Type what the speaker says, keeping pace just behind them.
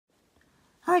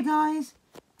Hi guys,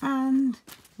 and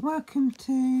welcome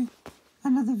to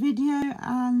another video.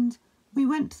 And we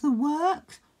went to the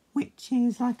Works, which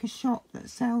is like a shop that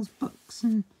sells books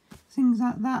and things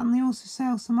like that, and they also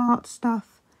sell some art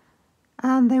stuff,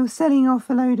 and they were selling off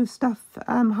a load of stuff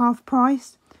half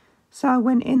price, so I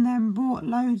went in there and bought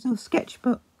loads of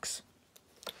sketchbooks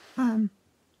that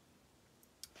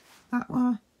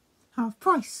were half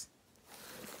price.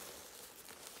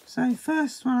 So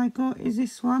first one I got is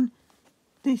this one.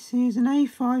 This is an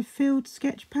A5 field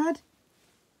sketch pad,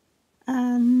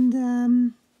 and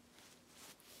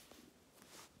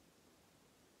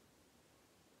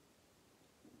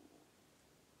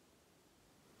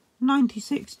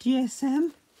 96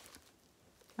 GSM,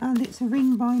 and it's a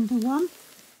ring binder one.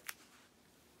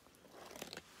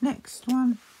 Next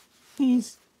one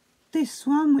is this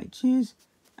one, which is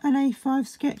an A5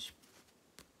 sketch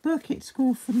book. It's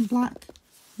Crawford and Black,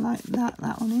 like that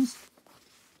one is.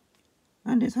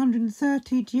 And it's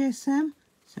 130 GSM,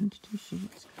 72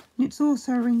 sheets, and it's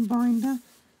also a ring binder.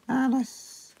 And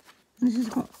this has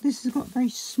got very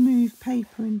smooth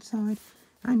paper inside,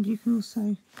 and you can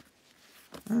also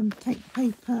take the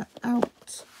paper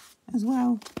out as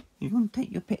well if you want to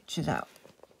take your pictures out.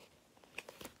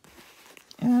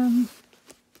 I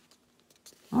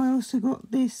also got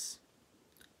this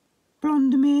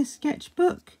Blondemere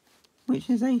sketchbook, which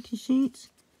is 80 sheets.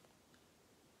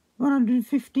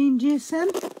 115 GSM,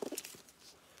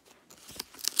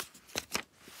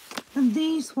 and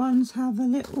these ones have a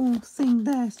little thing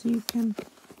there so you can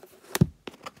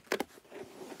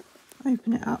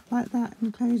open it up like that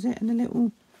and close it, and a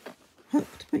little hook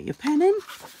to put your pen in.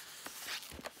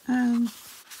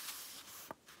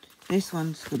 This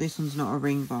one's not a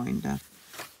ring binder,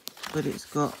 but it's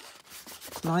got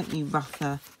slightly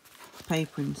rougher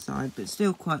paper inside, but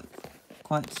still quite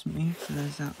smooth. So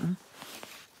there's that one.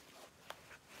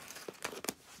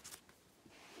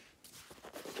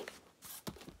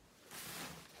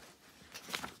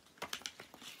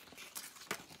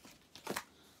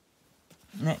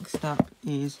 Next up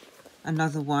is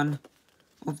another one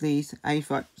of these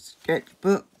A5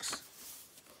 sketchbooks.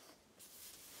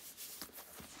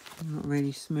 Got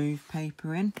really smooth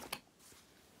paper in.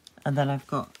 And then I've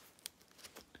got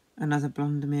another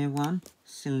Blondemere one,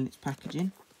 still in its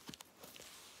packaging.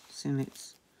 Still in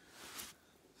its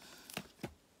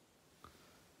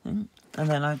thing. And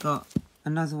then I got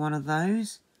another one of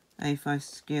those A5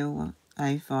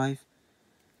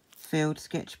 field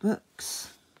sketchbooks.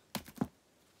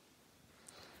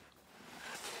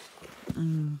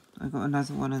 I got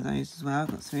another one of those as well. I've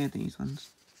got 3 of these ones.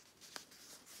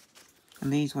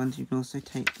 And these ones you can also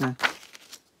take the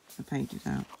pages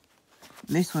out.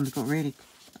 And this one's got really,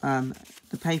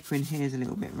 the paper in here is a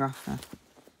little bit rougher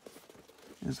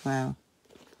as well.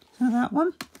 So that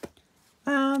one.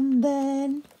 And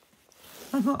then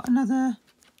I got another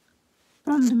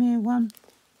Blondemere one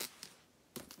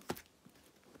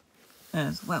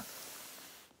as well.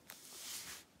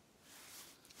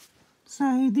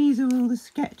 So these are all the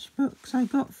sketchbooks I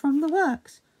got from the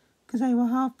Works, because they were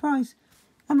half price.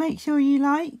 And make sure you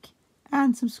like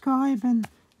and subscribe and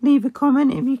leave a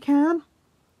comment if you can.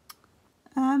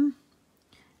 And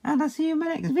I'll see you in my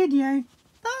next video.